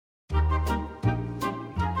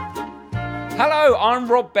Hello, I'm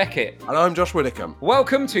Rob Beckett. And I'm Josh Widdicombe.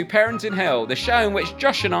 Welcome to Parent in Hell, the show in which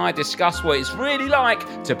Josh and I discuss what it's really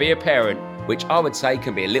like to be a parent, which I would say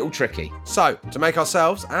can be a little tricky. So, to make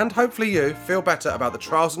ourselves, and hopefully you, feel better about the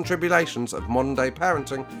trials and tribulations of modern day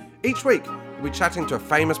parenting, each week we'll be chatting to a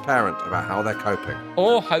famous parent about how they're coping.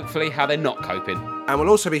 Or hopefully how they're not coping. And we'll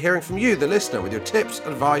also be hearing from you, the listener, with your tips,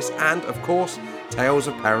 advice, and, of course, tales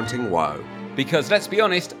of parenting woe. Because let's be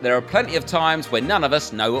honest, there are plenty of times when none of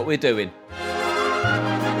us know what we're doing.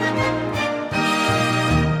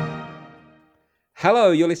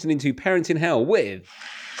 Hello, you're listening to Parent in Hell with...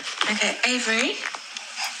 Okay, Avery.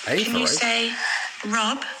 Can you say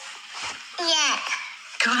Rob? Yeah.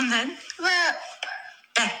 Go on then. Rob.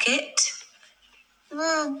 Beckett.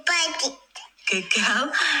 Rob. Beckett. Good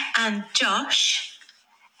girl. And Josh.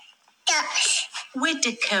 Josh.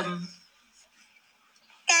 Widdicombe.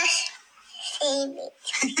 Josh.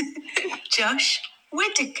 Baby. Josh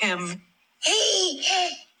Widdicombe.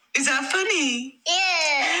 Is that funny?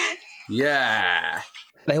 Yeah. Yeah.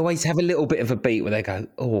 They always have a little bit of a beat where they go,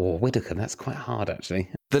 oh, Widdicombe, that's quite hard, actually.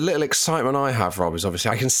 The little excitement I have, Rob, is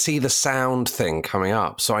obviously I can see the sound thing coming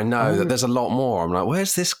up, so I know that there's a lot more. I'm like,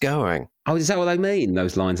 where's this going? Oh, is that what they mean,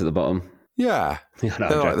 those lines at the bottom? Yeah. Yeah, no,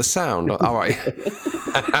 they're like the sound. All right.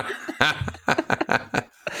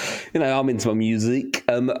 You know, I'm into my music.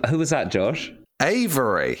 Who was that, Josh?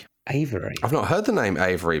 Avery. Avery. I've not heard the name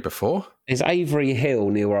Avery before. It's Avery Hill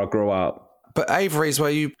near where I grew up. But Avery's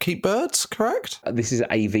where you keep birds, correct? This is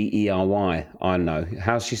Avery. I know.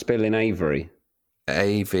 How's she spelling Avery?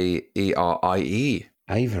 Averie.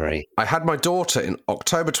 Avery. I had my daughter in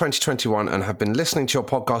October 2021 and have been listening to your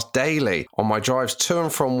podcast daily on my drives to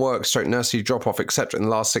and from work, nursery drop-off, etc. in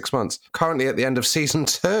the last 6 months. Currently at the end of season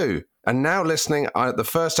 2. And now listening at the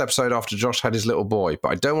first episode after Josh had his little boy. But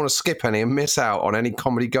I don't want to skip any and miss out on any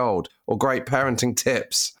comedy gold or great parenting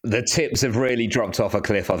tips. The tips have really dropped off a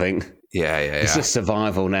cliff, I think. Yeah. It's just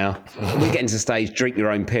survival now. We're getting to the stage, drink your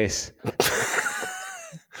own piss.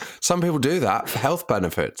 Some people do that for health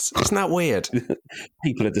benefits. Isn't that weird?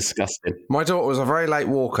 People are disgusting. My daughter was a very late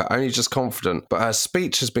walker, only just confident, but her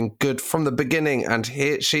speech has been good from the beginning, and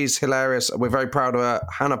she's hilarious. We're very proud of her.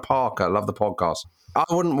 Hannah Parker, love the podcast. I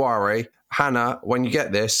wouldn't worry, Hannah, when you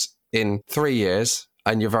get this in 3 years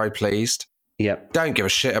and you're very pleased, Yep. don't give a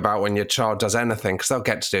shit about when your child does anything because they'll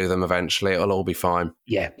get to do them eventually. It'll all be fine.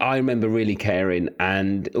 Yeah, I remember really caring,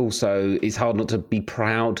 and also it's hard not to be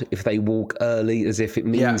proud if they walk early as if it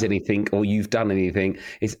means anything or you've done anything.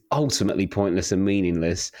 It's ultimately pointless and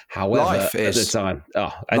meaningless. However, at the time...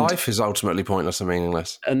 life is ultimately pointless and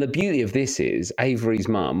meaningless. And the beauty of this is Avery's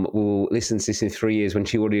mum will listen to this in 3 years when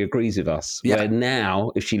she already agrees with us. Yeah. Where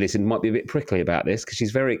now, if she listened, might be a bit prickly about this because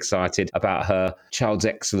she's very excited about her child's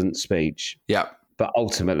excellent speech. Yeah. But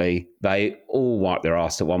ultimately, they all wipe their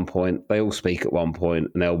ass at one point. They all speak at one point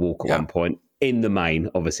and they'll walk at one point. In the main,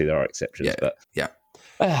 obviously, there are exceptions.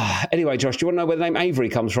 Anyway, Josh, do you want to know where the name Avery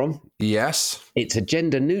comes from? Yes. It's a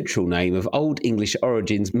gender-neutral name of Old English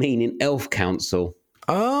origins meaning elf council.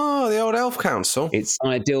 Oh, the old elf council. It's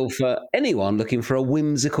ideal for anyone looking for a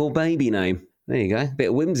whimsical baby name. There you go. Bit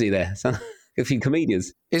of whimsy there. A few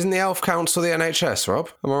comedians. Isn't the elf council the NHS, Rob?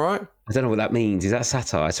 Am I right? I don't know what that means. Is that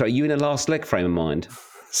satire? So are you in a last leg frame of mind?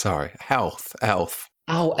 Sorry. Health.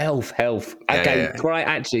 Oh, elf. Okay, right,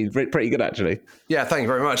 actually. Pretty good, actually. Yeah, thank you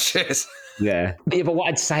very much. Cheers. Yeah. But what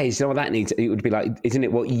I'd say is, you know what that needs? It would be like, isn't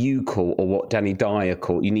it what you call or what Danny Dyer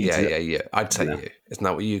called? You need to... Yeah. I'd say you. Isn't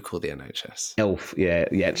that what you call the NHS? Elf, yeah.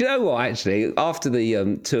 Do you know what, actually? After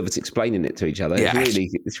the two of us explaining it to each other,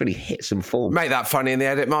 it's really hit some form. Make that funny in the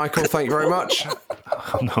edit, Michael. Thank you very much.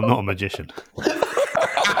 I'm not a magician.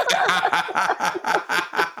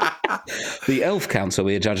 The Elf Council,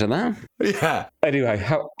 we a judge on that? Yeah. Anyway,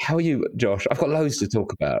 how are you, Josh? I've got loads to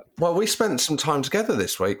talk about. Well, we spent some time together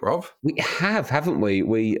this week, Rob. We have, haven't we?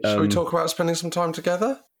 Should we talk about spending some time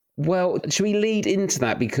together? Well, should we lead into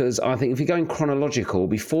that? Because I think if you're going chronological,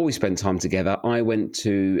 before we spent time together, I went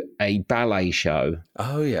to a ballet show.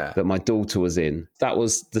 Oh, yeah. That my daughter was in. That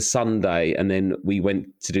was the Sunday, and then we went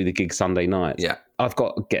to do the gig Sunday night. Yeah. I've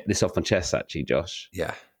got to get this off my chest, actually, Josh.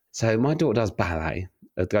 Yeah. So my daughter does ballet.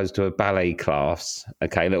 Goes to a ballet class, a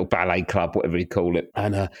little ballet club, whatever you call it.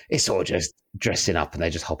 And it's sort of just dressing up and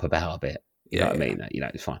they just hop about a bit. You know what I mean?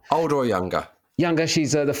 It's fine. Older or younger? Younger,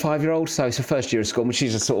 she's the 5-year-old, so it's her first year of school, but she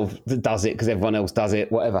just sort of does it because everyone else does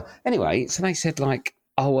it, whatever. Anyway, so they said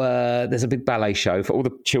there's a big ballet show for all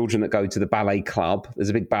the children that go to the ballet club. There's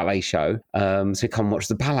a big ballet show. So come watch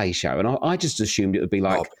the ballet show. And I just assumed it would be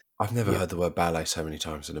like... Rob, I've never heard the word ballet so many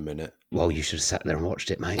times in a minute. Well, you should have sat there and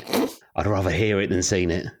watched it, mate. I'd rather hear it than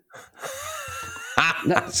seen it.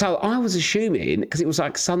 So I was assuming, because it was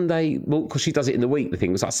like Sunday, because she does it in the week, the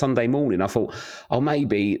thing was like Sunday morning. I thought,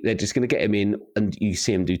 maybe they're just going to get him in and you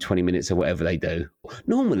see him do 20 minutes or whatever they do.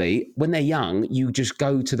 Normally, when they're young, you just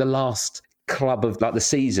go to the last club of like the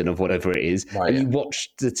season of whatever it is, and you watch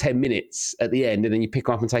the 10 minutes at the end and then you pick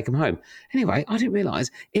them up and take them home. Anyway, I didn't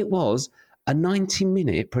realise it was a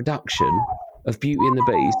 90-minute production of Beauty and the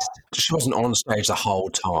Beast. She wasn't on stage the whole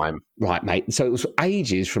time. Right, mate. So it was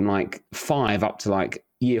ages from like 5 up to like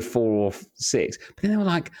year 4 or 6. But then there were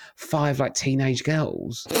like 5 like teenage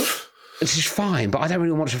girls. Which is fine, but I don't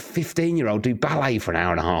really watch a 15-year-old do ballet for an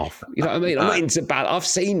hour and a half. You know what I mean? I'm not into ballet. I've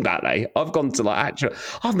seen ballet. I've gone to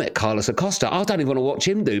I've met Carlos Acosta. I don't even want to watch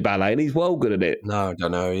him do ballet, and he's well good at it. No, I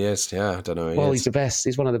don't know who he is. Yeah, I don't know who he is. Well, he's the best.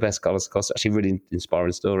 He's one of the best, Carlos Acosta. Actually, really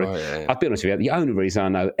inspiring story. Oh, yeah. I'll be honest with you, the only reason I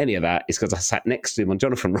know any of that is because I sat next to him on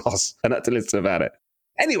Jonathan Ross and had to listen about it.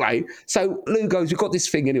 Anyway, so Lou goes, we've got this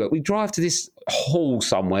thing anyway. We drive to this hall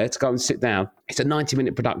somewhere to go and sit down. It's a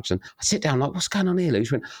 90-minute production. I sit down like, what's going on here, Lou?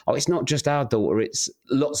 She went, it's not just our daughter. It's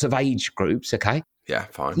lots of age groups, okay? Yeah,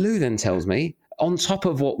 fine. Lou then tells me, on top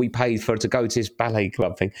of what we paid for to go to this ballet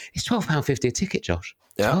club thing, it's £12.50 a ticket, Josh.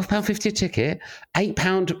 Yeah. £12.50 a ticket,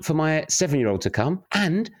 £8 for my 7-year-old to come,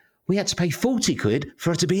 and we had to pay 40 quid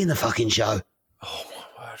for her to be in the fucking show. Oh,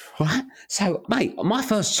 my word. Right? So, mate, my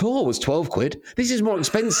first tour was 12 quid. This is more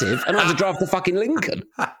expensive, and I had to drive to fucking Lincoln.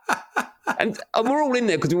 And we're all in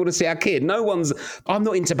there because we want to see our kid. I'm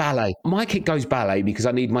not into ballet. My kid goes ballet because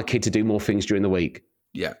I need my kid to do more things during the week.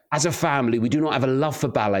 Yeah. As a family, we do not have a love for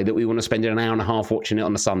ballet that we want to spend an hour and a half watching it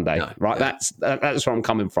on a Sunday, right? Yeah. That's where I'm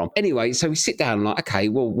coming from. Anyway, so we sit down like, okay,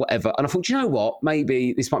 well, whatever. And I thought, you know what?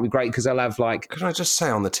 Maybe this might be great because they'll have like... Can I just say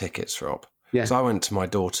on the tickets, Rob? Yeah. Because I went to my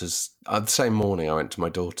daughter's... the same morning, I went to my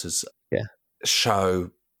daughter's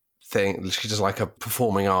show thing. She does like a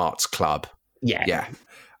performing arts club. Yeah. Yeah.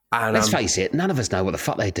 And let's face it, none of us know what the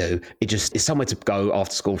fuck they do. It's somewhere to go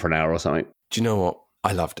after school for an hour or something. Do you know what?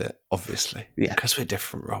 I loved it, obviously. Yeah. Because we're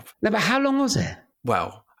different, Rob. No, but how long was it?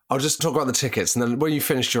 Well, I'll just talk about the tickets, and then when you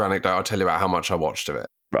finished your anecdote, I'll tell you about how much I watched of it.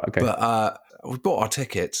 Right, okay. But we bought our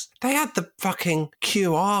tickets. They had the fucking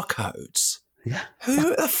QR codes. Yeah.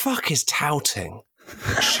 Who the fuck is touting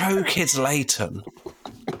Show Kids Leighton?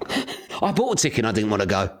 I bought a ticket and I didn't want to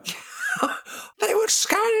go. They were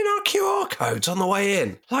scanning our QR codes on the way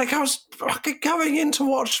in. Like I was fucking going in to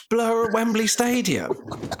watch Blur at Wembley Stadium.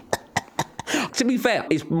 To be fair,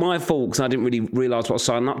 it's my fault because I didn't really realise what I was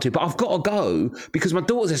signing up to. But I've got to go because my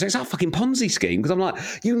daughter's there. So it's like a fucking Ponzi scheme because I'm like,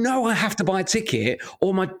 I have to buy a ticket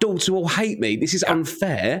or my daughter will hate me. This is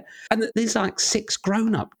unfair. And there's like 6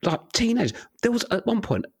 grown-up, like teenagers. There was at one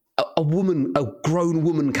point a grown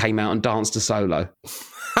woman came out and danced a solo.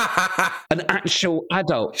 An actual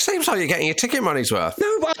adult. Seems like you're getting your ticket money's worth.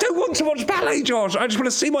 No, but I don't want to watch ballet, Josh. I just want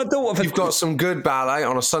to see my daughter. You've got some good ballet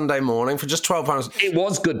on a Sunday morning for just £12. It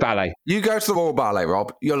was good ballet. You go to the Royal Ballet,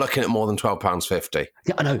 Rob, you're looking at more than £12.50.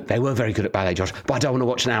 Yeah, I know. They were very good at ballet, Josh, but I don't want to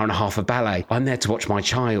watch an hour and a half of ballet. I'm there to watch my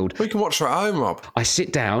child. We can watch her at home, Rob. I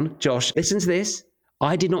sit down. Josh, listen to this.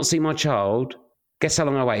 I did not see my child. Guess how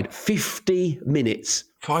long I waited? 50 minutes.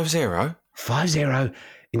 5-0? 5-0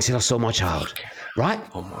 until I saw my child. Right?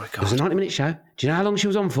 Oh, my God. It was a 90-minute show. Do you know how long she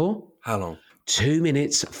was on for? How long? 2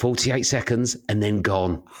 minutes, 48 seconds, and then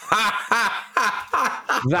gone.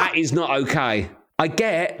 That is not okay. I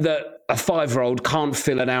get that a 5-year-old can't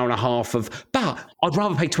fill an hour and a half but I'd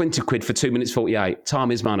rather pay 20 quid for 2 minutes 48.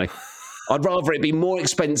 Time is money. I'd rather it be more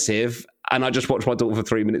expensive and I just watch my daughter for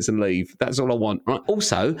 3 minutes and leave. That's all I want. Right?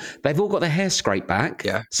 Also, they've all got their hair scraped back.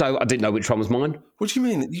 Yeah. So I didn't know which one was mine. What do you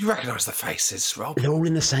mean? You recognise the faces, Rob? They're all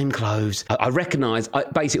in the same clothes. I recognise,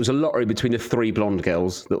 basically it was a lottery between the 3 blonde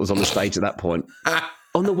girls that was on the stage at that point.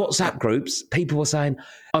 On the WhatsApp groups, people were saying,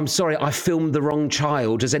 I'm sorry, I filmed the wrong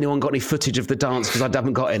child. Has anyone got any footage of the dance? Because I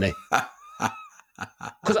haven't got any.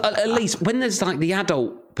 Because at least when there's like the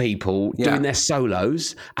adult people doing their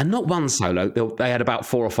solos, and not one solo, they had about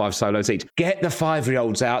 4 or 5 solos each, get the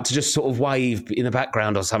 5-year-olds out to just sort of wave in the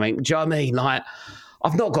background or something. Do you know what I mean? Like,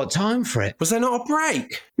 I've not got time for it. Was there not a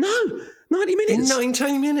break? No, 90 minutes.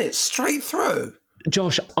 19 minutes, straight through.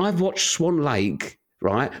 Josh, I've watched Swan Lake,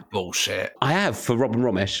 right? Bullshit. I have, for Robin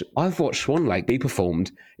Romesh. I've watched Swan Lake be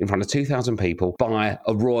performed in front of 2,000 people by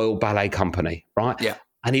a Royal Ballet Company, right? Yeah.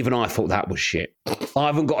 And even I thought that was shit. I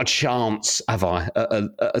haven't got a chance, have I, at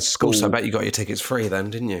a school? Also, I bet you got your tickets free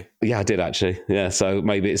then, didn't you? Yeah, I did actually. Yeah, so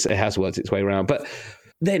maybe it has worked its way around. But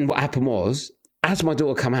then what happened was, as my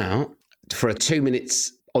daughter come out for a 2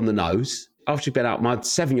 minutes on the nose, after she'd been out, my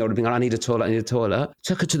 7-year-old had been going, I need a toilet.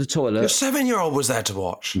 Took her to the toilet. Your 7-year-old was there to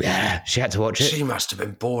watch? Yeah, she had to watch it. She must have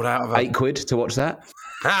been bored out of it. £8 to watch that.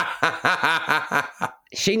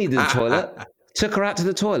 She needed the toilet. took her out to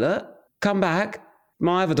the toilet, come back.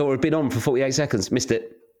 My other daughter had been on for 48 seconds, missed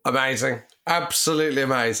it. Amazing. Absolutely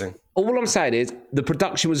amazing. All I'm saying is the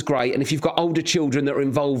production was great, and if you've got older children that are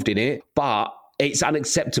involved in it, but it's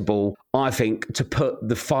unacceptable, I think, to put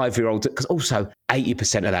the 5-year-olds, because also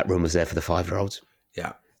 80% of that room was there for the 5-year-olds.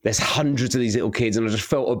 Yeah. There's hundreds of these little kids, and I just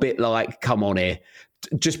felt a bit like, come on here.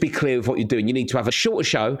 Just be clear with what you're doing. You need to have a shorter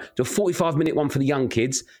show, do a 45-minute one for the young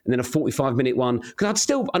kids, and then a 45-minute one. Because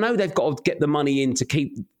I know they've got to get the money in to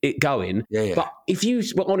keep it going. Yeah. But if you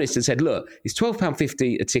were honest and said, look, it's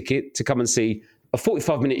 £12.50 a ticket to come and see a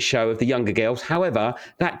 45-minute show of the younger girls. However,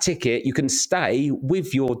 that ticket, you can stay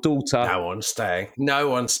with your daughter. No one's staying. No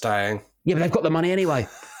one's staying. Yeah, but they've got the money anyway.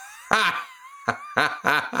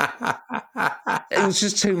 It was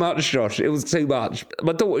just too much, Josh. It was too much.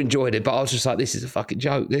 My daughter enjoyed it, but I was just like, this is a fucking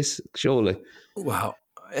joke, this, surely. Well,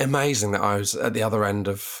 amazing that I was at the other end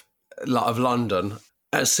of London.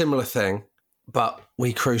 A similar thing, but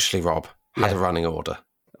we crucially, Rob, had a running order.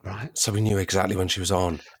 Right. So we knew exactly when she was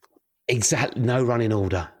on. Exactly, no running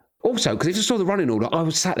order. Also, because if you saw the running order, I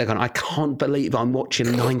was sat there going, I can't believe I'm watching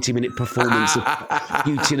a 90-minute performance of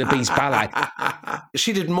Beauty and the Beast ballet.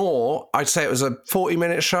 She did more. I'd say it was a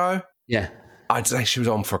 40-minute show. Yeah. I'd say she was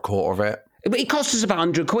on for a quarter of it. But it cost us about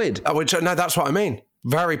 100 quid. No, that's what I mean.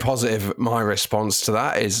 Very positive. My response to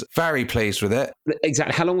that is very pleased with it.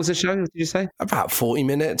 Exactly. How long was the show, did you say? About 40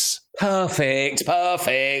 minutes. Perfect.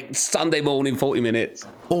 Sunday morning, 40 minutes.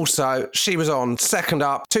 Also, she was on second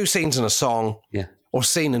up, 2 scenes and a song. Yeah. Or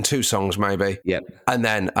scene and 2 songs, maybe. Yep. And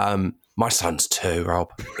then my son's 2, Rob.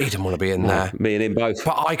 He didn't want to be in there. Me and him both.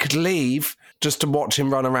 But I could leave just to watch him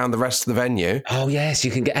run around the rest of the venue. Oh, yes,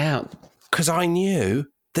 you can get out. Because I knew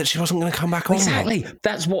that she wasn't going to come back on. Exactly.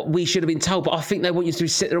 That's what we should have been told. But I think they want you to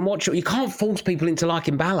sit there and watch it. You can't force people into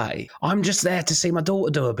liking ballet. I'm just there to see my daughter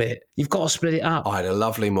do a bit. You've got to split it up. I had a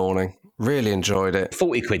lovely morning. Really enjoyed it.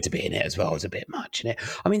 40 quid to be in it as well is a bit much, isn't it?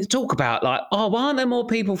 I mean, to talk about like, why aren't there more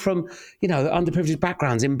people from, underprivileged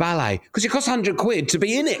backgrounds in ballet? Because it costs 100 quid to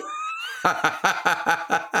be in it.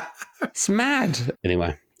 It's mad.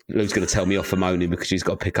 Anyway, Lou's going to tell me off for moaning because she's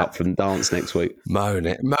got to pick up from dance next week.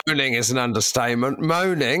 Moaning is an understatement.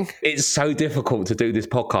 Moaning. It's so difficult to do this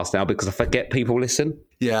podcast now because I forget people listen.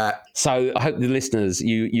 Yeah. So I hope the listeners,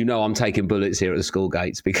 you know, I'm taking bullets here at the school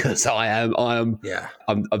gates because I am. Yeah.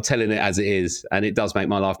 I'm telling it as it is, and it does make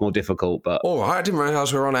my life more difficult. But all right, I didn't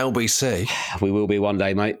realise we were on LBC. We will be one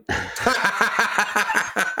day, mate.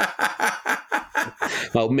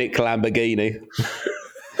 Old Mick Lamborghini.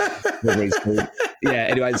 Yeah,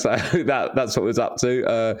 anyway, so that's what we was up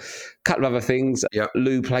to. Couple of other things. Yep.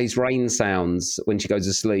 Lou plays rain sounds when she goes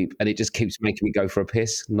to sleep, and it just keeps making me go for a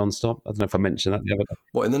piss non-stop. I don't know if I mentioned that the other day.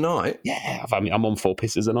 What, in the night? Yeah, I'm on 4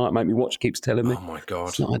 pisses a night. Make me watch keeps telling me. Oh, my God.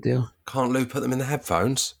 It's not ideal. Can't Lou put them in the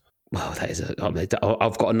headphones? Well, that is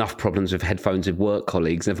I've got enough problems with headphones with work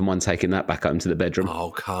colleagues. Never mind taking that back home to the bedroom.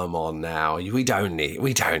 Oh, come on now. We don't need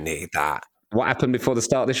that. What happened before the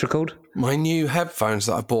start of this record? My new headphones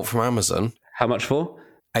that I bought from Amazon. How much for?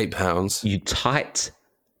 £8. You tight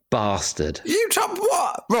bastard. You top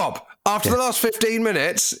what? Rob, after the last 15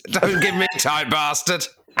 minutes, don't give me a tight bastard.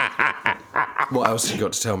 What else have you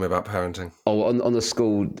got to tell me about parenting? Oh, on the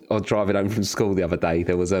school, I was driving home from school the other day.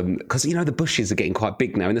 There was, because, the bushes are getting quite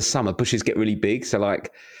big now. In the summer, bushes get really big. So,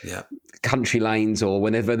 like, country lanes or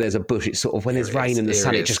whenever there's a bush, it's sort of, when there's rain in the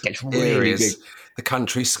sun, it just gets really big. The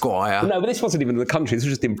country squire. No, but this wasn't even in the country. This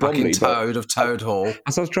was just in Bromley. Toad of Toad Hall.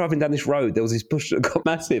 As I was driving down this road, there was this bush that got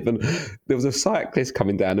massive, and there was a cyclist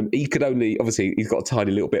coming down, and he could only, obviously, he's got a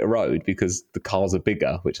tiny little bit of road because the cars are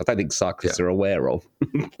bigger, which I don't think cyclists are aware of.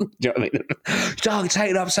 Do you know what I mean? Dog,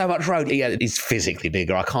 taking up so much road. Yeah, he's physically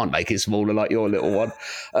bigger. I can't make it smaller like your little one.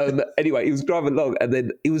 Anyway, he was driving along, and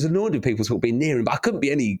then he was annoyed with people sort of being near him, but I couldn't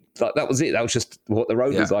be any, like, that was it. That was just what the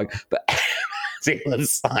road was like. But he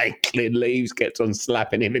was cycling, leaves kept on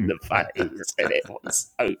slapping him in the face, and it was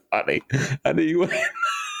so funny. And he went,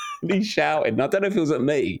 and he shouted, and I don't know if it was at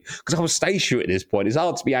me, because I was stationary at this point. It's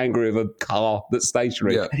hard to be angry with a car that's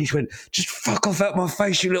stationary. And he went, just fuck off out my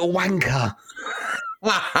face, you little wanker.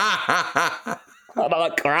 And I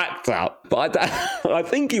cracked up. But I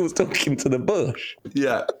think he was talking to the bush.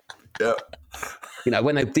 Yeah.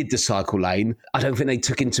 When they did the cycle lane, I don't think they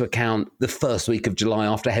took into account the first week of July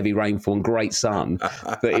after heavy rainfall and great sun,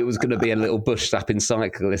 that it was going to be a little bush-slapping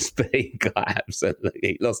cyclist, but he got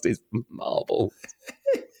absolutely lost his marble.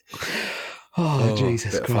 Oh,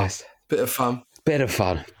 Jesus Christ. Bit of fun.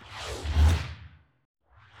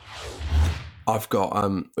 I've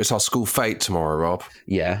got, it's our school fete tomorrow, Rob.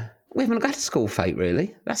 Yeah. We haven't got a school fete,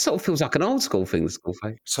 really. That sort of feels like an old school thing, the school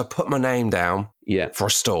fete. So I put my name down for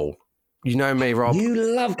a stall. You know me, Rob. You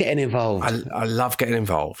love getting involved. I love getting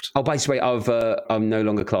involved. Oh, basically, I'm no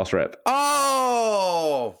longer class rep.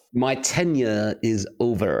 Oh! My tenure is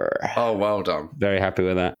over. Oh, well done. Very happy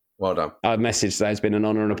with that. Well done. I messaged that it's been an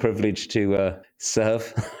honour and a privilege to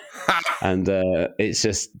serve. And it's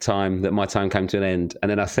just time that my time came to an end.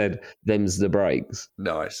 And then I said, them's the breaks.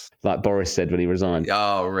 Nice. Like Boris said when he resigned.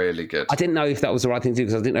 Oh, really good. I didn't know if that was the right thing to do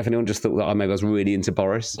because I didn't know if anyone just thought that maybe I was really into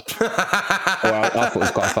Boris. Or I thought it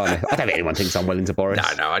was quite funny. I don't think anyone thinks I'm well into Boris.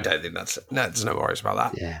 No, I don't think that's... No, there's no worries about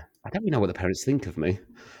that. Yeah. I don't really know what the parents think of me.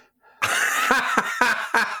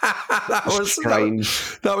 That was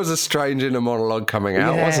strange. That was a strange inner monologue coming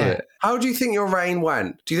out, wasn't it? How do you think your reign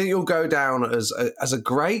went? Do you think you'll go down as a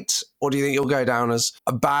great, or do you think you'll go down as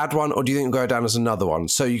a bad one, or do you think you'll go down as another one?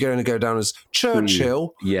 So you're going to go down as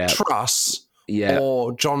Churchill, Truss,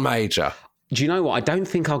 or John Major? Do you know what? I don't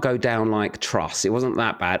think I'll go down like Truss. It wasn't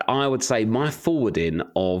that bad. I would say my forwarding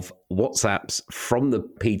of WhatsApps from the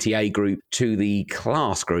PTA group to the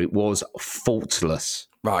class group was faultless.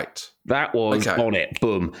 Right. That was on it.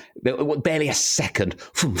 Boom. Barely a second.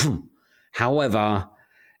 However,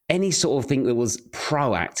 any sort of thing that was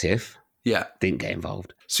proactive, didn't get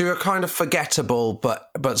involved. So you're kind of forgettable,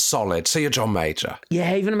 but solid. So you're John Major.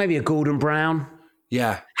 Yeah, even maybe a Gordon Brown.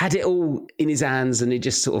 Yeah. Had it all in his hands and it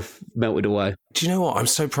just sort of melted away. Do you know what? I'm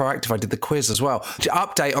so proactive. I did the quiz as well.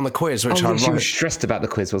 Update on the quiz, which I wrote. You were stressed about the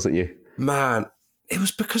quiz, wasn't you? Man, it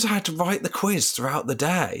was because I had to write the quiz throughout the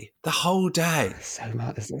day, the whole day. So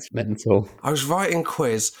much. That's mental. I was writing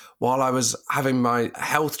quiz while I was having my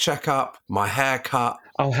health checkup, my haircut.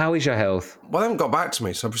 Oh, how is your health? Well, they haven't got back to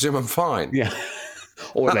me, so I presume I'm fine. Yeah.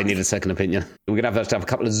 Or they need a second opinion. We're going to have a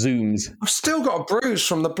couple of Zooms. I've still got a bruise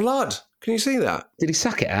from the blood. Can you see that? Did he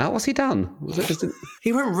suck it out? What's he done? Was it just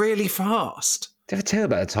He went really fast. Did I ever tell you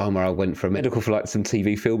about a time where I went for a medical for like some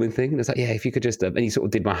TV filming thing? And it's like, yeah, if you could just, and he sort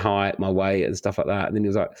of did my height, my weight and stuff like that. And then he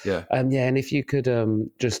was like, and if you could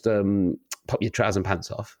just pop your trousers and pants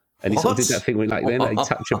off. And he sort of did that thing where like, then he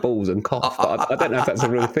touched your balls and coughed. But I don't know if that's a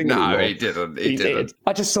real thing anymore. No, he didn't. He didn't.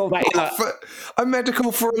 I just saw that. A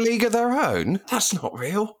medical for a league of their own? That's not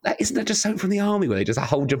real. Isn't that just something from the army where they just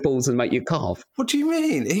hold your balls and make you cough? What do you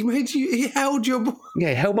mean? He held your balls? Yeah,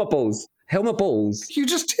 he held my balls. Held my balls. You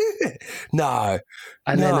just did it? No.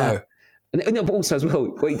 Then, but also as well,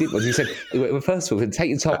 what he did was he said, well, first of all, he'd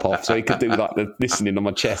take your top off so he could do like the listening on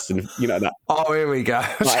my chest and you know that. Oh, here we go.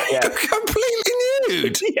 Like, yeah. Completely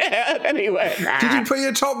nude. Yeah, anyway. Did you put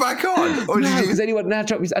your top back on? Or no, because then he went, now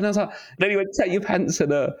drop his, and I was like, then he went, take your pants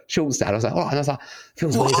and shorts down. I was like, oh, and I was like,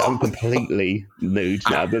 feels weird that I'm completely nude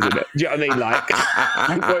now, doesn't it? Do you know what I mean? Like,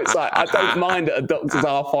 where it's like, I don't mind that a doctor's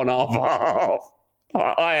half on, half off.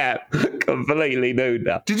 I am completely nude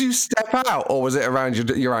now. Did you step out or was it around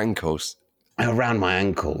your ankles? Around my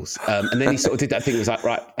ankles. And then he sort of did that thing. He was like,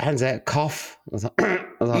 right, hands there, cough. I was like,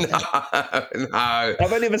 no.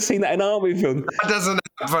 I've only ever seen that in army films. That doesn't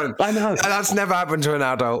happen. I know. That's never happened to an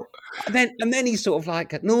adult. And then he's sort of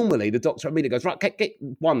like, normally the doctor immediately goes, right, get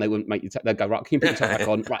one, they wouldn't make you, they'd go, right, can you put your top back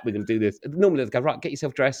on? Right, we're going to do this. Normally they'd go, right, get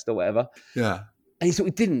yourself dressed or whatever. Yeah. And he sort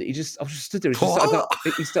of didn't. He just stood there.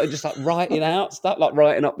 He started just like writing out stuff, like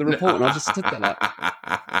writing up the report. And I just stood there like,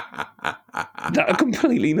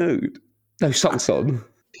 completely nude. No socks on.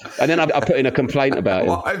 And then I put in a complaint about him.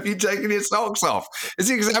 Why have you taken your socks off? Is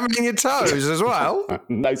he examining your toes as well?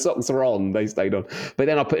 No socks are on. They stayed on. But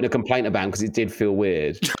then I put in a complaint about him because it did feel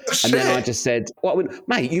weird. And then I just said,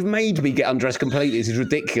 mate, you've made me get undressed completely. This is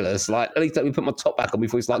ridiculous. Like, at least let me put my top back on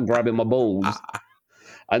before you start grabbing my balls.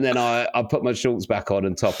 And then I put my shorts back on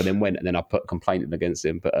and top and then went and then I put a complaint in against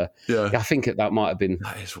him. But I think that might have been...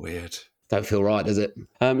 That is weird. Don't feel right, does it?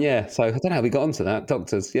 Yeah, so I don't know how we got onto that.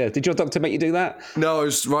 Doctors, yeah. Did your doctor make you do that? No, I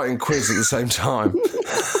was writing quiz at the same time.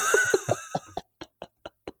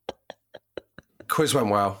 Quiz went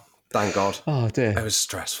well, thank God. Oh, dear. It was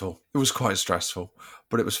stressful. It was quite stressful,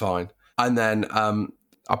 but it was fine. And then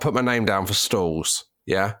I put my name down for stalls,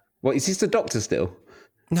 yeah? What, is this the doctor still?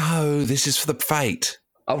 No, this is for the fate.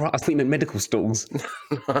 Oh, right, I thought you meant medical stalls.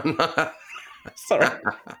 Sorry.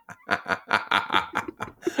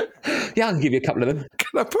 Yeah, I can give you a couple of them.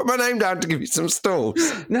 Can I put my name down to give you some stalls?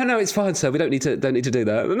 No, it's fine, sir. We don't need to do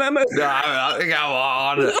that. No, go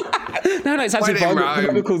on. No, it's actually fine. No,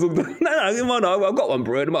 I've got one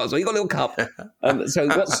brewed. Might as well. You got a little cup. So,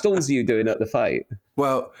 what stalls are you doing at the fete?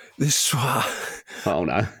 Well, this one. Oh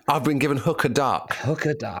no, I've been given hooker duck.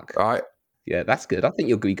 Hooker duck. Right. Yeah, that's good. I think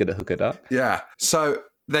you'll be good at hooker duck. Yeah. So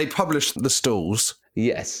they published the stalls.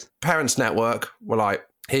 Yes. Parents Network were like,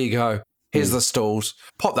 here you go. Here's the stalls.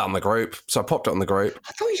 Pop that on the group. So I popped it on the group.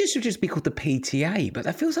 I thought it should just be called the PTA, but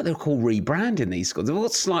that feels like they're called rebranding these schools. They're all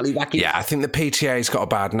slightly wacky. Yeah, I think the PTA's got a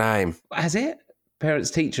bad name. Has it?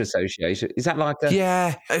 Parents Teacher Association. Is that like a...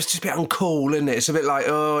 Yeah, it's just a bit uncool, isn't it? It's a bit like,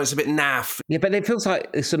 it's a bit naff. Yeah, but it feels like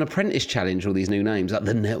it's an apprentice challenge, all these new names, like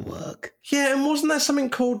the network. Yeah, and wasn't there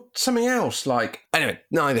something called something else? Like, anyway,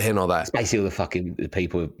 neither here nor there. It's basically all the fucking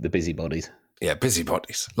people, the busybodies. Yeah,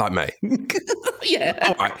 busybodies, like me. Yeah.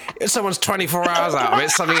 All right, if someone's 24 hours out of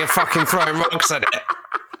it, suddenly you're fucking throwing rocks at it.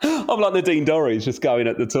 I'm like Nadine Dorries, just going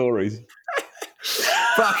at the Tories.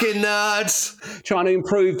 Fucking nerds. Trying to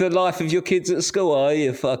improve the life of your kids at school, are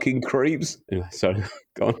you fucking creeps? Anyway, sorry,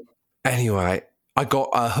 go on. Anyway, I got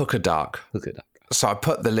a hooker duck. Look at that. So I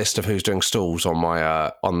put the list of who's doing stalls on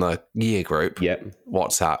my on the year group. Yep.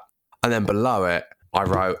 WhatsApp. And then below it, I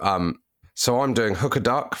wrote, so I'm doing hooker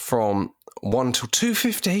duck from 1 till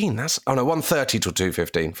 2:15. 1:30 till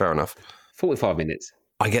 2:15. Fair enough. 45 minutes.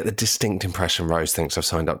 I get the distinct impression Rose thinks I've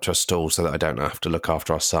signed up to a stall so that I don't have to look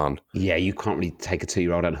after our son. Yeah, you can't really take a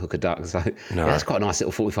 2-year-old and hook a duck. So No. yeah, that's quite a nice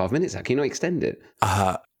little 45 minutes. Can you not extend it?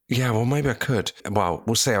 Yeah, well, maybe I could. Well,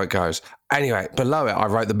 we'll see how it goes. Anyway, below it, I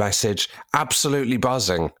wrote the message, absolutely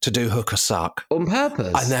buzzing to do hook or suck. On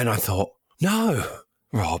purpose? And then I thought, no,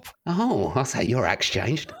 Rob. Oh, I'll say your axe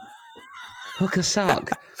changed. Hook a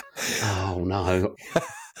suck. Oh, no.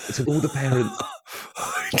 To all the parents.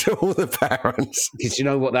 To all the parents. Because you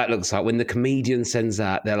know what that looks like? When the comedian sends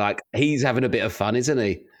that, they're like, he's having a bit of fun, isn't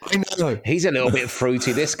he? I know. He's a little bit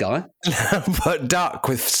fruity, this guy. But duck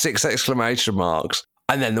with 6 exclamation marks.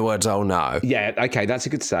 And then the words, oh no. Yeah, okay, that's a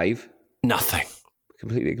good save. Nothing.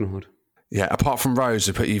 Completely ignored. Yeah, apart from Rose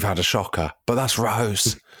who put you've had a shocker. But that's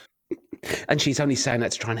Rose. And she's only saying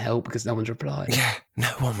that to try and help because no one's replied. Yeah, no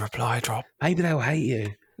one replied, Rob. Maybe they'll hate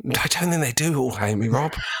you. I don't think they do all hate me,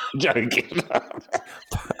 Rob. Joking.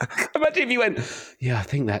 Imagine if you went, yeah, I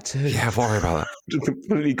think that too. Yeah, worry about that.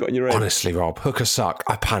 Completely got in your head. Honestly, Rob, hook or suck,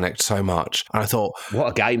 I panicked so much. And I thought... What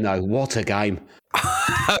a game, though. What a game.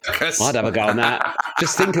 Hook or I'd have a go on that.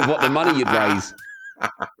 Just think of what the money you'd raise.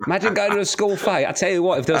 Imagine going to a school fete. I tell you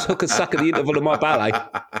what, if there was hook or suck at the interval of my ballet.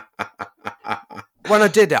 When I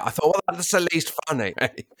did it, I thought, well, that's the least funny.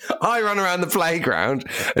 I run around the playground,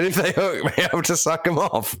 and if they hook me, I have to suck them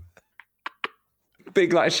off.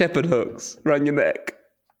 Big like shepherd hooks around your neck.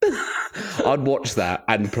 I'd watch that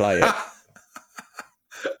and play it.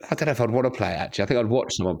 I don't know if I'd want to play it, actually. I think I'd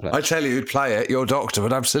watch someone play it. I tell you who'd play it. Your doctor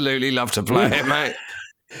would absolutely love to play it, mate.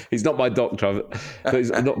 He's not my doctor, but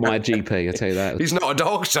he's not my GP, I tell you that. He's not a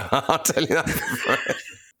doctor, I'll tell you that.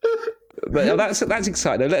 But that's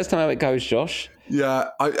exciting. Let us know how it goes, Josh. Yeah,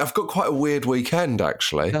 I've got quite a weird weekend,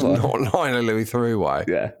 actually. Hello. Not lying a Louis Throughway.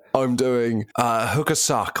 Yeah. I'm doing hook or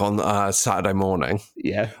suck on Saturday morning.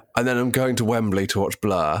 Yeah. And then I'm going to Wembley to watch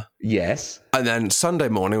Blur. Yes. And then Sunday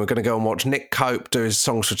morning, we're going to go and watch Nick Cope do his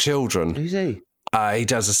Songs for Children. Who's he? He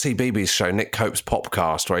does a CBeebies show, Nick Cope's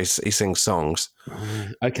Popcast, where he sings songs.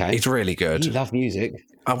 Okay. He's really good. You love music.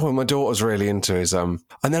 Well, my daughter's really into his... And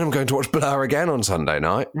then I'm going to watch Blur again on Sunday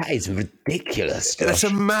night. That is ridiculous, Josh. It's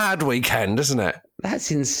a mad weekend, isn't it?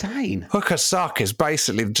 That's insane. Hook or suck is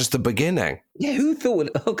basically just the beginning. Yeah, who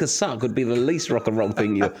thought hook or suck would be the least rock and roll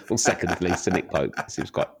thing well, second least to Nick Pope. It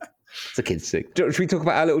seems quite... It's a kid's thing. Should we talk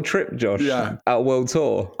about our little trip, Josh? Yeah. Our world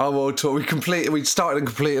tour. Our world tour. We started and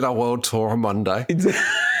completed our world tour on Monday.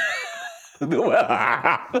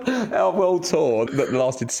 Our world tour that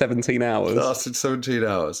lasted 17 hours. Lasted 17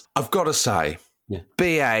 hours. I've got to say, Yeah.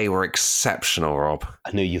 BA were exceptional, Rob.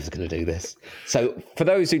 I knew you were going to do this. So, for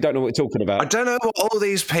those who don't know what we're talking I about, don't know what all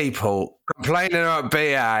these people complaining about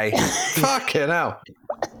BA. Fucking hell.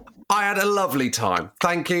 I had a lovely time.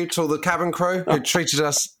 Thank you to all the cabin crew who treated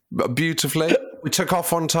us beautifully. We took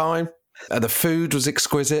off on time. The food was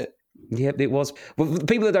exquisite. Yep, it was. Well, for the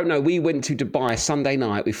people that don't know, we went to Dubai Sunday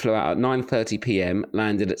night. We flew out at 9:30 p.m,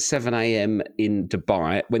 landed at 7 a.m. in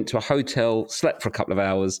Dubai, went to a hotel, slept for a couple of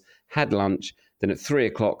hours, had lunch. Then at 3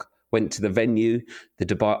 o'clock, went to the venue, the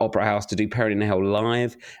Dubai Opera House, to do Perry in Hell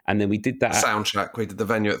live. And then we did that. Sound check. We did the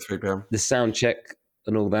venue at 3 p.m. The sound check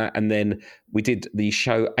and all that. And then we did the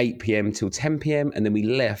show 8 p.m. till 10 p.m. And then we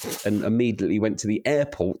left and immediately went to the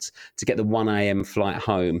airport to get the 1 a.m. flight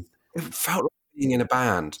home. It felt like being in a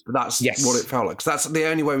band. That's Yes. what it felt like. 'Cause that's the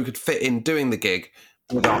only way we could fit in doing the gig.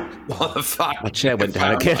 What the fuck? My chair went It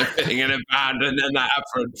down felt again. like being in a band and then that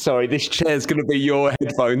happened. Sorry, this chair's going to be your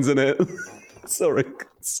headphones, isn't it? Sorry.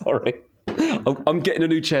 I'm getting a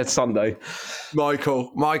new chair Sunday.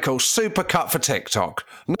 Michael, supercut for TikTok.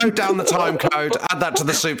 Note down the time code, add that to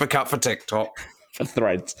the supercut for TikTok.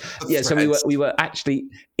 Threads. Yeah, so we were actually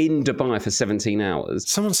in Dubai for 17 hours.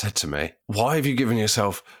 Someone said to me, why have you given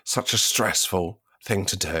yourself such a stressful thing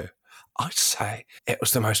to do? I'd say it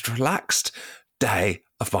was the most relaxed day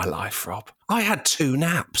of my life, Rob. I had 2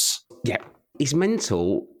 naps. Yeah, it's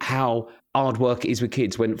mental how hard work it is with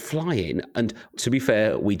kids when flying. And to be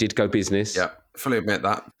fair, we did go business. Yeah, fully admit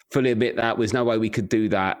that. Fully admit that. There's no way we could do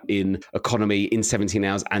that in economy in 17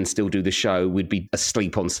 hours and still do the show. We'd be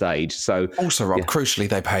asleep on stage. So also, Rob, crucially,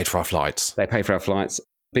 they paid for our flights. They paid for our flights.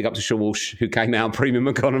 Big up to Sean Walsh, who came out premium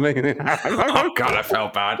economy. Oh, God, I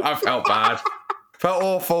felt bad. Felt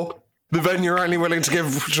awful. The venue were only willing to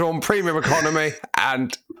give Sean premium economy.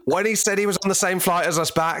 And when he said he was on the same flight as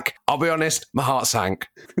us back, I'll be honest, my heart sank.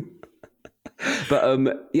 But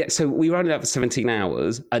so we were only out for 17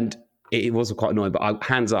 hours and it was quite annoying. But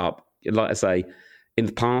hands up, like I say, in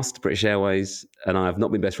the past, British Airways and I have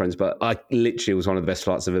not been best friends, but I literally was one of the best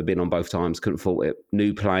flights I've ever been on both times. Couldn't fault it.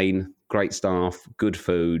 New plane, great staff, good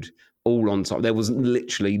food. All on top. There was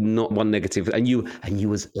literally not one negative. And you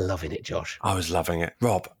was loving it, Josh. I was loving it.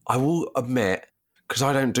 Rob, I will admit, because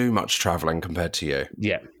I don't do much travelling compared to you.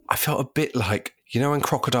 Yeah. I felt a bit like, you know when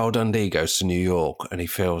Crocodile Dundee goes to New York and he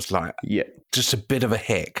feels like just a bit of a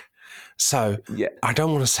hick. So I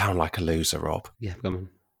don't want to sound like a loser, Rob. Yeah, come on.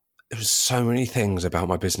 There was so many things about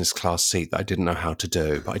my business class seat that I didn't know how to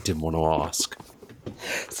do, but I didn't want to ask.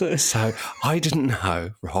 So I didn't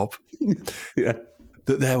know, Rob,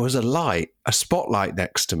 that there was a spotlight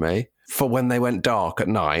next to me for when they went dark at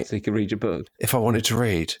night. So you could read your book? If I wanted to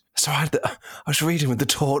read. So I was reading with the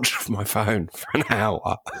torch of my phone for an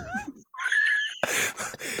hour.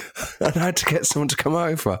 And I had to get someone to come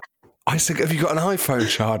over. I said, have you got an iPhone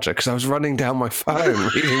charger? Because I was running down my phone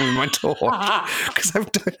reading with my torch. Because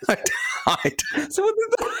I died. So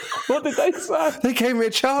what did they say? They gave me a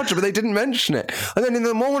charger, but they didn't mention it. And then in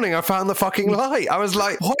the morning, I found the fucking light. I was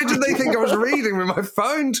like, why did they think I was reading with my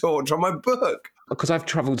phone torch on my book? Because I've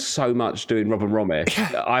travelled so much doing Rob and Romesh,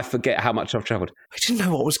 I forget how much I've travelled. I didn't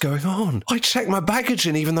know what was going on. I checked my baggage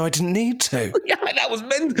in even though I didn't need to. Yeah, that was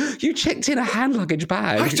meant. You checked in a hand luggage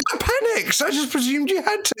bag. I panicked. I just presumed you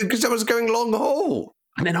had to because I was going long haul.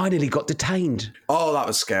 And then I nearly got detained. Oh, that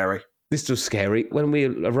was scary. This was scary. When we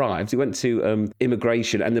arrived, we went to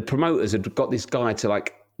immigration and the promoters had got this guy to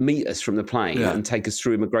meet us from the plane and take us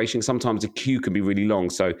through immigration. Sometimes the queue can be really long.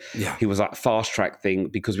 So he was like fast track thing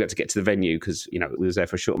because we had to get to the venue because, we was there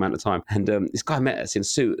for a short amount of time. And this guy met us in a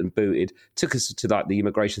suit and booted, took us to the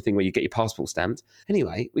immigration thing where you get your passport stamped.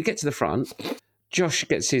 Anyway, we get to the front. Josh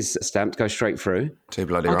gets his stamped, goes straight through. Too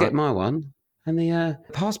bloody I right. get my one. And the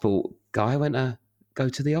passport guy went, go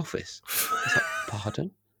to the office. I was like,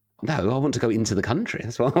 pardon? No, I want to go into the country.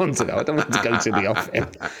 That's what I want to go. I don't want to go to the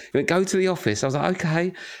office. He went, go to the office. I was like,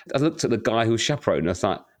 okay. I looked at the guy who was chaperoning. I was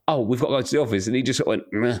like, oh, we've got to go to the office. And he just went,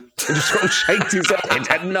 meh, and just sort of shaked his head.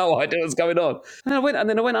 Had no idea what's going on. And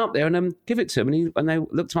then I went up there and give it to him. And they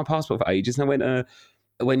looked at my passport for ages. And I went,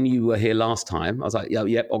 when you were here last time, I was like,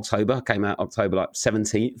 yep, October. I came out October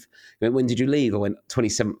 17th. He went, when did you leave? I went,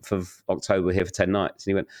 27th of October, here for 10 nights.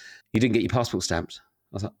 And he went, you didn't get your passport stamped.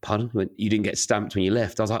 I was like, pardon? He went, you didn't get stamped when you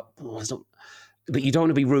left. I was like, oh, it's not. But you don't want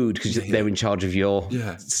to be rude because they're in charge of your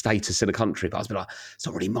status in a country. But I was like, it's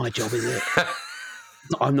not really my job, is it?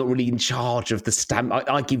 I'm not really in charge of the stamp.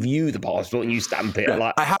 I give you the passport and you stamp it.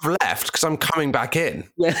 Yeah, I have left because I'm coming back in.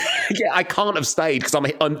 Yeah, I can't have stayed because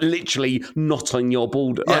I'm literally not on your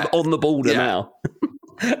border. Yeah. I'm on the border now.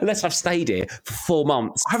 Unless I've stayed here for 4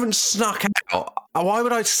 months. I haven't snuck out. Why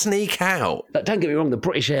would I sneak out? Don't get me wrong, the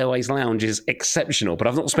British Airways lounge is exceptional, but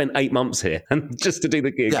I've not spent 8 months here just to do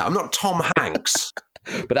the gig. Yeah, I'm not Tom Hanks.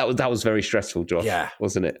 But that was very stressful, Josh,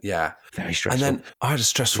 wasn't it? Yeah. Very stressful. And then I had a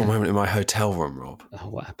stressful moment in my hotel room, Rob. Oh,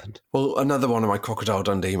 what happened? Well, another one of my Crocodile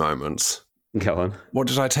Dundee moments. Go on. What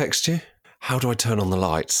did I text you? How do I turn on the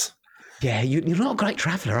lights? Yeah, you're not a great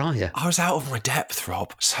traveller, are you? I was out of my depth,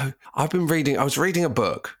 Rob. So I was reading a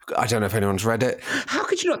book. I don't know if anyone's read it. How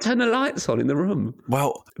could you not turn the lights on in the room?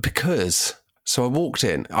 Well, because... So I walked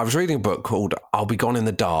in. I was reading a book called I'll Be Gone in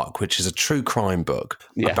the Dark, which is a true crime book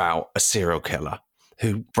about a serial killer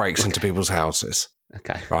who breaks into people's houses.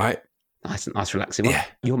 Okay. Right? Nice relaxing one. Yeah.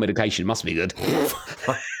 Your medication must be good.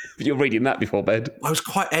 You're reading that before bed. I was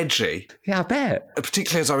quite edgy. Yeah, I bet.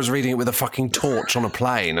 Particularly as I was reading it with a fucking torch on a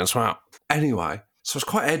plane as well. Anyway, so I was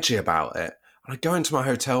quite edgy about it. And I go into my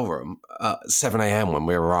hotel room at 7 a.m. when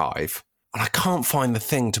we arrive, and I can't find the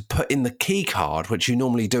thing to put in the key card, which you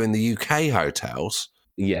normally do in the UK hotels.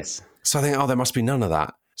 Yes. So I think, there must be none of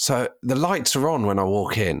that. So the lights are on when I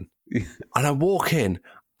walk in. And I walk in,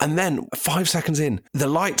 and then 5 seconds in, the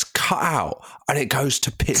lights cut out, and it goes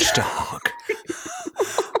to pitch dark.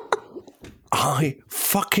 I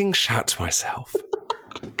fucking shat myself.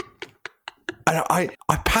 And I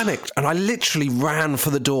panicked and I literally ran for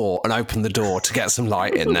the door and opened the door to get some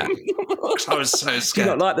light in there. I was so Do you scared.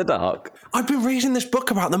 not like the dark? I'd been reading this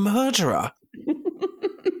book about the murderer.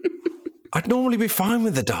 I'd normally be fine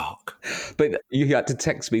with the dark. But you had to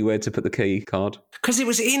text me where to put the key card. Because it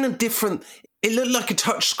was in a different... It looked like a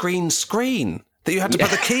touchscreen screen that you had to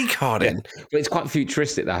put the key card in. But it's quite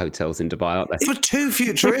futuristic, the hotels in Dubai, aren't they? It was too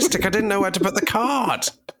futuristic. I didn't know where to put the card.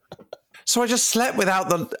 So I just slept without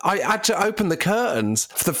the... I had to open the curtains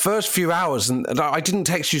for the first few hours and I didn't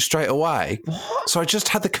text you straight away. What? So I just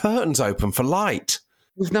had the curtains open for light.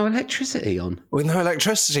 With no electricity on? With no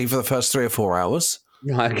electricity for the first 3 or 4 hours.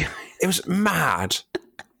 Right, okay. It was mad.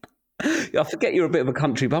 I forget you're a bit of a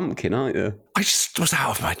country bumpkin, aren't you? I just was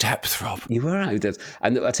out of my depth, Rob. You were out of depth.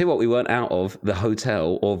 And I tell you what, we weren't out of the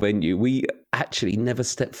hotel or venue. We actually never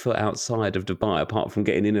stepped foot outside of Dubai apart from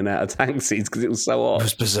getting in and out of taxis because it was so hot. It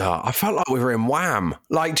was bizarre. I felt like we were in Wham.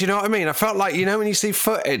 Like, do you know what I mean? I felt like, you know, when you see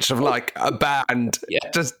footage of like a band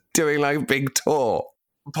just doing like a big tour.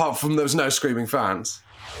 Apart from there was no screaming fans.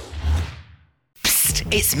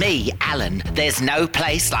 It's me, Alan. There's no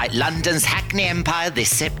place like London's Hackney Empire this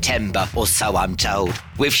September, or so I'm told.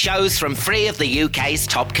 With shows from 3 of the UK's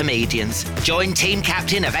top comedians. Join team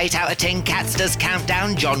captain of 8 out of 10 Cats Does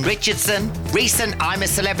Countdown, John Richardson. Recent I'm a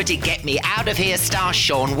Celebrity Get Me Out of Here star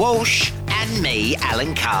Sean Walsh. And me,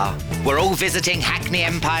 Alan Carr. We're all visiting Hackney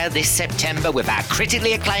Empire this September with our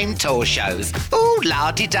critically acclaimed tour shows. Ooh,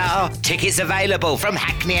 la-di-da. Tickets available from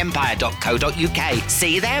hackneyempire.co.uk.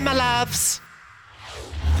 See you there, my loves.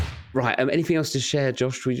 Right, anything else to share,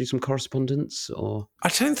 Josh? Should we do some correspondence or? I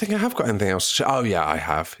don't think I have got anything else to share. Oh, yeah, I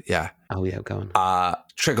have. Yeah. Oh, yeah, go on.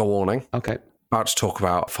 Trigger warning. Okay. About to talk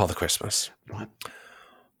about Father Christmas. Right.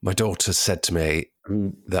 My daughter said to me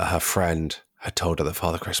that her friend had told her that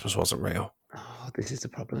Father Christmas wasn't real. Oh, this is the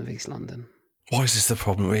problem of East London. Why is this the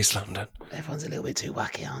problem with East London? Everyone's a little bit too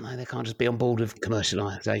wacky, aren't they? They can't just be on board with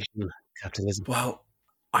commercialisation and capitalism. Well,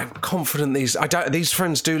 I'm confident these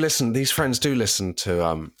friends do listen. These friends do listen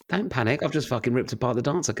to... Don't panic. I've just fucking ripped apart the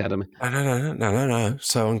dance academy. No.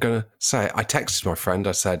 So I'm going to say, I texted my friend.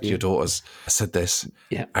 I said, your daughter's said this.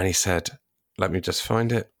 Yeah. And he said, let me just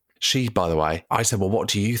find it. She, by the way, I said, well, what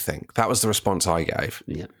do you think? That was the response I gave.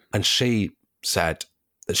 Yeah. And she said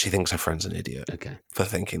that she thinks her friend's an idiot for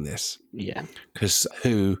thinking this. Yeah. Because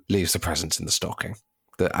who leaves the presents in the stocking?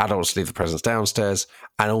 The adults leave the presents downstairs.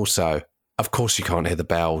 And also... Of course you can't hear the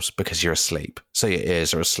bells because you're asleep. So your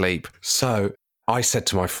ears are asleep. So I said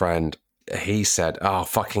to my friend, he said, oh,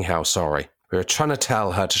 fucking hell, sorry. We were trying to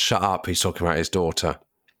tell her to shut up. He's talking about his daughter.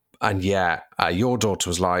 And your daughter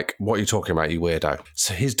was like, what are you talking about, you weirdo?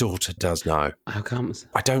 So his daughter does know. How comes?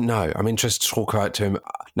 I don't know. I'm interested to talk about to him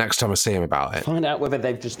next time I see him about it. Find out whether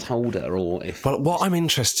they've just told her or if... Well, what I'm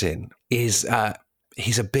interested in is...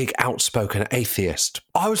 he's a big outspoken atheist.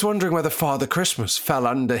 I was wondering whether Father Christmas fell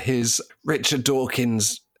under his Richard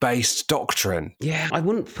Dawkins-based doctrine. Yeah, I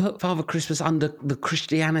wouldn't put Father Christmas under the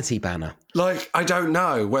Christianity banner. Like, I don't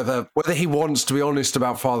know whether he wants to be honest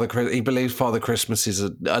about Father Christmas. He believes Father Christmas is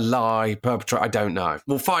a lie perpetrated. I don't know.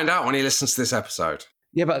 We'll find out when he listens to this episode.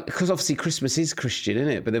 Yeah, but because obviously Christmas is Christian,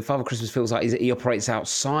 isn't it? But then Father Christmas feels like he operates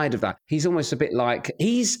outside of that. He's almost a bit like,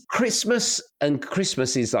 he's Christmas, and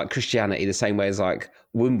Christmas is like Christianity the same way as like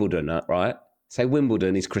Wimbledon, right? Say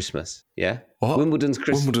Wimbledon is Christmas, yeah? What? Wimbledon's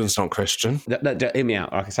Christmas. Wimbledon's not Christian. No, hear me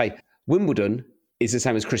out. Like I say, Wimbledon is the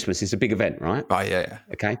same as Christmas. It's a big event, right? Right, yeah.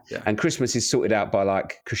 Okay? Yeah. And Christmas is sorted out by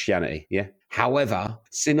like Christianity, yeah? However,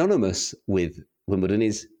 synonymous with Wimbledon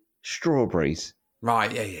is strawberries.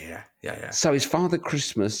 Right, yeah. So is Father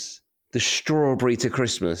Christmas the strawberry to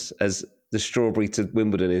Christmas as the strawberry to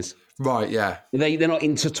Wimbledon is? Right, yeah. They're not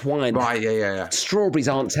intertwined. Right, yeah. Strawberries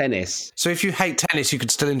aren't tennis. So if you hate tennis, you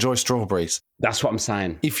could still enjoy strawberries. That's what I'm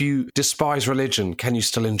saying. If you despise religion, can you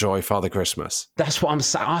still enjoy Father Christmas? That's what I'm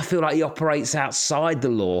saying. I feel like he operates outside the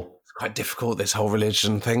law. It's quite difficult, this whole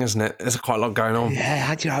religion thing, isn't it? There's quite a lot going on.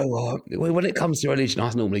 Yeah, do you know what? When it comes to religion,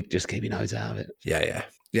 I normally just keep your nose out of it. Yeah.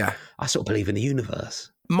 I sort of believe in the universe.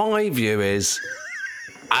 My view is,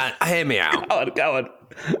 hear me out. Go on.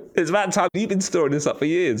 It's about time. You've been storing this up for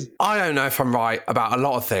years. I don't know if I'm right about a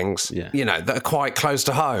lot of things, that are quite close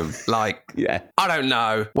to home. Like, I don't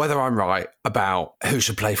know whether I'm right about who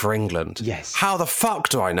should play for England. Yes. How the fuck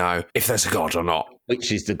do I know if there's a God or not?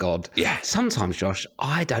 Which is the God. Yeah. Sometimes, Josh,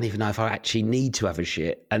 I don't even know if I actually need to have a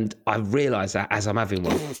shit. And I realise that as I'm having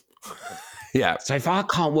one. Yeah. So if I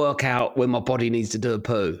can't work out when my body needs to do a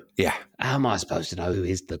poo, how am I supposed to know who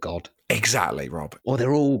is the God? Exactly, Rob. Or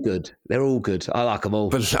they're all good. They're all good. I like them all.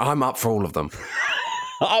 But I'm up for all of them.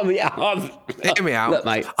 Hear me out. Look,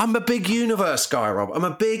 mate. I'm a big universe guy, Rob. I'm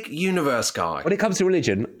a big universe guy. When it comes to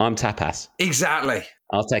religion, I'm tapas. Exactly.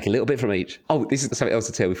 I'll take a little bit from each. Oh, this is something else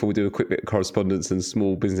to tell before we do a quick bit of correspondence and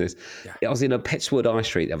small business. Yeah. I was in a Petswood High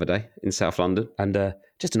Street the other day in South London, and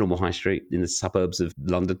just a normal high street in the suburbs of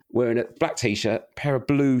London, wearing a black T-shirt, pair of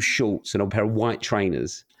blue shorts and a pair of white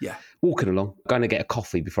trainers. Yeah. Walking along, going to get a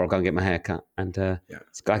coffee before I go and get my hair cut. And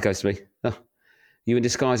this guy goes to me, "Oh, you in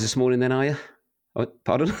disguise this morning then, are you?" I went,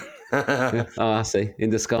 "Pardon?" Yeah. "Oh, I see. In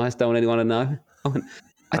disguise. Don't want anyone to know." I went,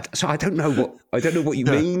 so I don't know what you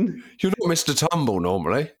mean. You're not Mr. Tumble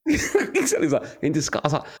normally. Exactly. Like, in disguise. I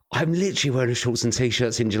was like, I'm literally wearing shorts and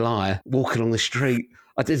T-shirts in July, walking along the street.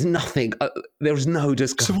 There's nothing. There was no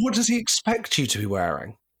disguise. So what does he expect you to be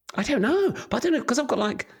wearing? I don't know. But I don't know, because I've got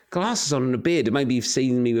like glasses on and a beard. And maybe you've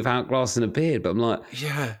seen me without glasses and a beard, but I'm like,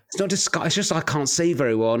 yeah. It's not disguise. It's just I can't see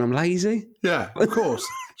very well and I'm lazy. Yeah, of course.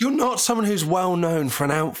 You're not someone who's well known for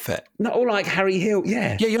an outfit. Not all like Harry Hill,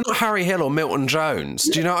 yeah. Yeah, you're not Harry Hill or Milton Jones.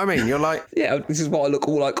 Do you know what I mean? You're like... Yeah, this is what I look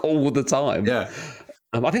all the time. Yeah.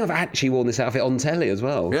 I think I've actually worn this outfit on telly as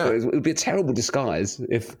well. Yeah. So it would be a terrible disguise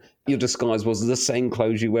if your disguise was the same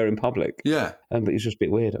clothes you wear in public. Yeah. But it's just a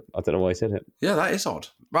bit weird. I don't know why I said it. Yeah, that is odd.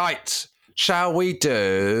 Right. Shall we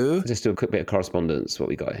do... Just do a quick bit of correspondence, what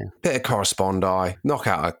we got here. Bit of correspondi. Knock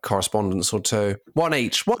out a correspondence or two. One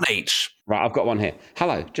each. Right, I've got one here.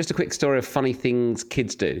 Hello, just a quick story of funny things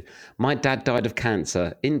kids do. My dad died of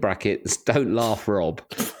cancer. In brackets, don't laugh, Rob.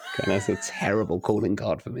 Okay, that's a terrible calling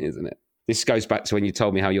card for me, isn't it? This goes back to when you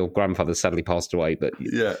told me how your grandfather sadly passed away, but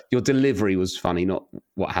your delivery was funny, not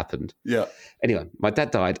what happened. Yeah. Anyway, my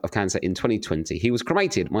dad died of cancer in 2020. He was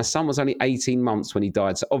cremated. My son was only 18 months when he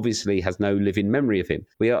died, so obviously has no living memory of him.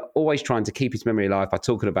 We are always trying to keep his memory alive by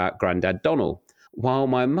talking about Grandad Donald. While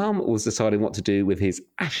my mum was deciding what to do with his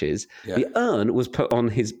ashes, the urn was put on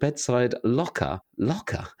his bedside locker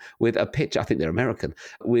with a picture, I think they're American,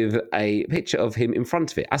 with a picture of him in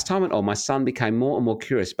front of it. As time went on, my son became more and more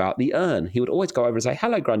curious about the urn. He would always go over and say,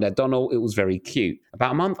 "Hello, Grandad Donald." It was very cute.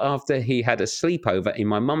 About a month after he had a sleepover in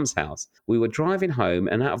my mum's house, we were driving home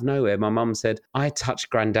and out of nowhere, my mum said, "I touched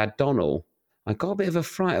Grandad Donald." I got a bit of a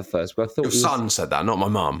fright at first, but I thought... Your son said that, not my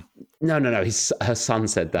mum. No. Her son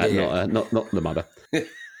said that, not the mother.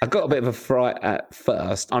 I got a bit of a fright at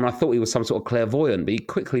first, and I thought he was some sort of clairvoyant, but he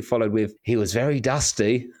quickly followed with, "He was very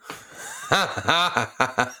dusty."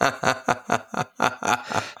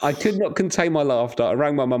 I could not contain my laughter. I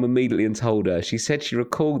rang my mum immediately and told her. She said she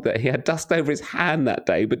recalled that he had dust over his hand that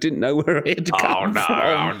day, but didn't know where it had come from.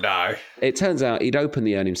 Oh, no. It turns out he'd opened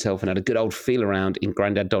the urn himself and had a good old feel around in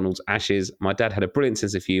Grandad Donald's ashes. My dad had a brilliant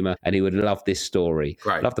sense of humour, and he would love this story.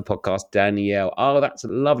 Great. Love the podcast, Danielle. Oh, that's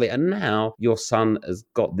lovely. And now your son has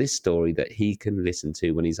got this story that he can listen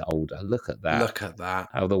to when he's older. Look at that.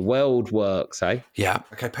 How the world works, eh? Yeah.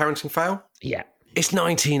 Okay, parenting fail? Yeah. It's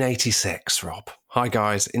 1986, Rob. Hi,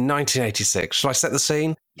 guys. In 1986, shall I set the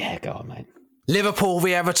scene? Yeah, go on, mate. Liverpool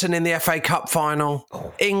v Everton in the FA Cup final.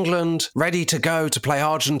 Oh. England ready to go to play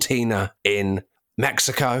Argentina in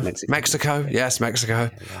Mexico. Mexico. Yes,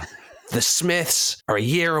 Mexico. Yeah. The Smiths are a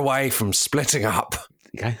year away from splitting up.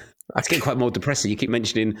 Okay. It's getting quite more depressing. You keep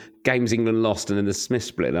mentioning games England lost and then the Smiths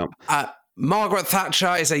split up. Margaret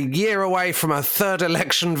Thatcher is a year away from her third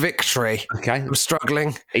election victory. Okay. I'm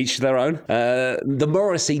struggling. Each their own. The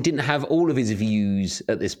Morrissey didn't have all of his views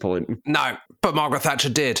at this point. No, but Margaret Thatcher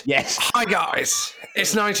did. Yes. Hi, guys.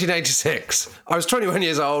 It's 1986. I was 21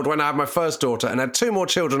 years old when I had my first daughter and had two more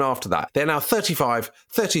children after that. They're now 35,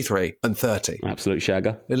 33 and 30. Absolute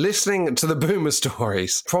shagger. Listening to the boomer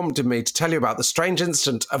stories prompted me to tell you about the strange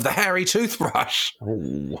incident of the hairy toothbrush.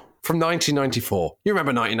 Oh. From 1994. You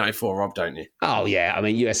remember 1994, Rob, don't you? Oh, yeah. I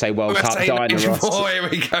mean, USA World Cup, Diana Ross. Here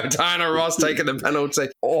we go. Diana Ross taking the penalty.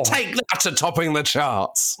 Oh. Take that to topping the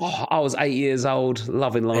charts. Oh, I was 8 years old,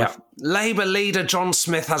 loving life. Yeah. Labour leader John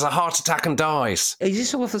Smith has a heart attack and dies. Is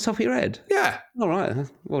this all off the top of your head? Yeah. All right.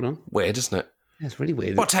 Well done. Weird, isn't it? Yeah, it's really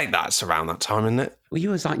weird. Well, take that. It's around that time, isn't it? Well,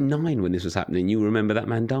 you was like 9 when this was happening. You remember that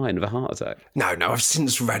man dying of a heart attack? No, I've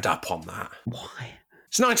since read up on that. Why?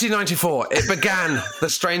 It's 1994. It began, the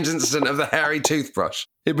strange incident of the hairy toothbrush.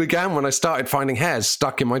 It began when I started finding hairs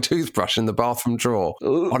stuck in my toothbrush in the bathroom drawer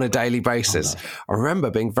on a daily basis. Oh, no. I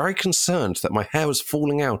remember being very concerned that my hair was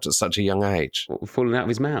falling out at such a young age. What, falling out of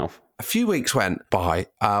his mouth? A few weeks went by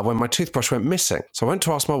when my toothbrush went missing, so I went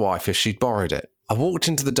to ask my wife if she'd borrowed it. I walked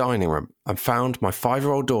into the dining room and found my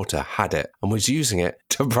 5-year-old daughter had it and was using it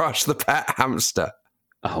to brush the pet hamster.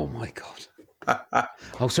 Oh, my God.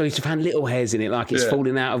 Oh, so he's found little hairs in it, like it's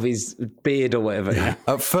falling out of his beard or whatever. Yeah.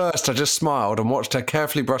 At first, I just smiled and watched her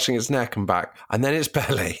carefully brushing its neck and back, and then its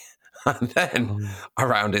belly, and then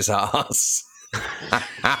around its arse.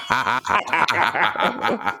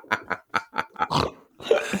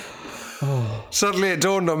 Suddenly it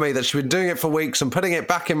dawned on me that she'd been doing it for weeks and putting it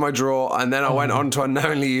back in my drawer, and then I went on to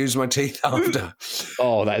unknowingly use my teeth after.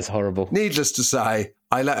 Oh, that is horrible. Needless to say,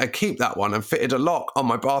 I let her keep that one and fitted a lock on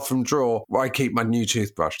my bathroom drawer where I keep my new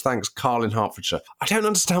toothbrush. Thanks, Carl in Hertfordshire. I don't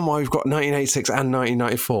understand why we've got 1986 and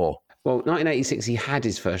 1994. Well, 1986, he had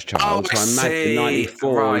his first child. Oh, so I imagine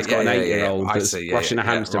 94, he's got an 8-year-old that's brushing a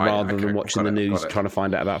hamster rather than watching the news, trying to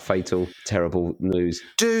find out about fatal, terrible news.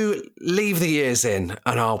 Do leave the years in,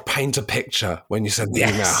 and I'll paint a picture when you send the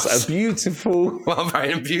emails. A beautiful, Well, a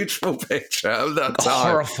very beautiful picture of that time.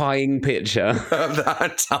 horrifying picture. Of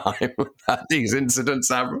that time that these incidents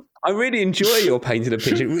happen. I really enjoy your painting a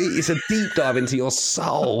picture. It's a deep dive into your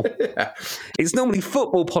soul. Yeah. It's normally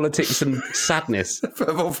football, politics, and sadness.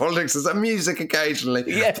 Football, politics, and music occasionally.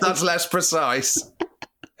 Yes. That's less precise.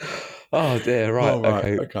 Oh dear,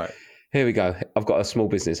 right. Okay. Here we go. I've got a small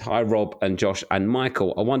business. Hi, Rob and Josh and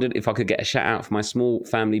Michael. I wondered if I could get a shout out for my small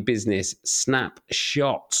family business,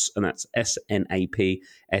 Snapshots, and that's SNAPSHOTZ.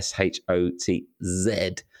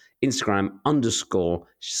 Instagram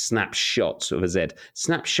 _snapshots with a Z.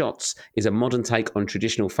 Snapshots is a modern take on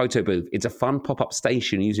traditional photo booth. It's a fun pop-up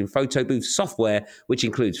station using photo booth software, which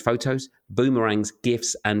includes photos, boomerangs,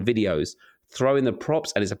 GIFs, and videos. Throw in the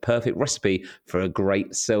props and it's a perfect recipe for a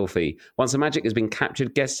great selfie. Once the magic has been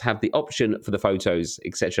captured, guests have the option for the photos,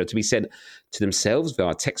 etc., to be sent to themselves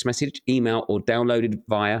via text message, email, or downloaded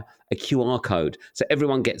via a QR code. So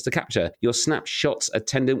everyone gets the capture. Your Snapshots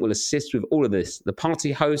attendant will assist with all of this. The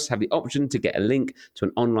party hosts have the option to get a link to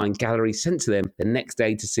an online gallery sent to them the next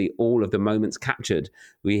day to see all of the moments captured.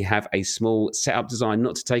 We have a small setup designed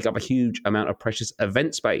not to take up a huge amount of precious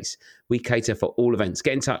event space. We cater for all events.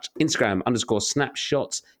 Get in touch. Instagram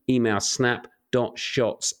 _snapshots. Email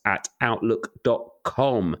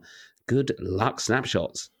snap.shots@outlook.com. Good luck,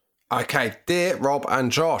 Snapshots. Okay, dear Rob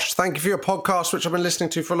and Josh, thank you for your podcast, which I've been listening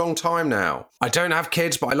to for a long time now. I don't have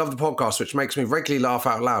kids, but I love the podcast, which makes me regularly laugh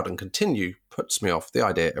out loud and puts me off the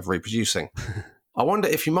idea of reproducing. I wonder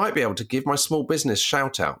if you might be able to give my small business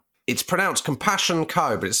shout out. It's pronounced Compassion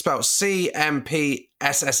Co, but it's spelled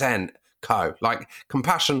CMPSSN Co, like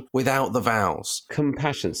compassion without the vowels.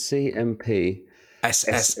 Compassion, CMP.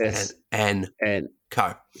 SSN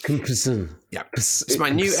Co. Compassion. Yeah. It's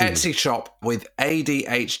my new Etsy shop with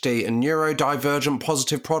ADHD and neurodivergent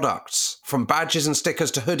positive products. From badges and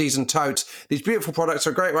stickers to hoodies and totes, these beautiful products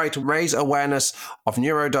are a great way to raise awareness of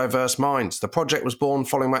neurodiverse minds. The project was born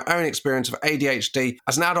following my own experience of ADHD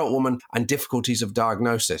as an adult woman and difficulties of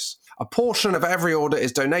diagnosis. A portion of every order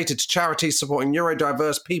is donated to charities supporting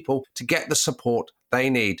neurodiverse people to get the support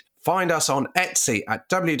they need. Find us on Etsy at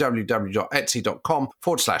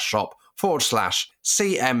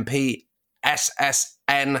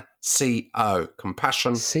www.etsy.com/shop/CMPSSNCO.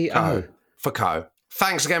 Compassion Co. For Co.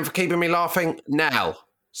 Thanks again for keeping me laughing. Nell,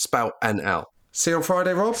 spelled NL. See you on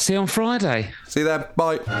Friday, Rob. See you on Friday. See you there.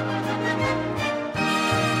 Bye.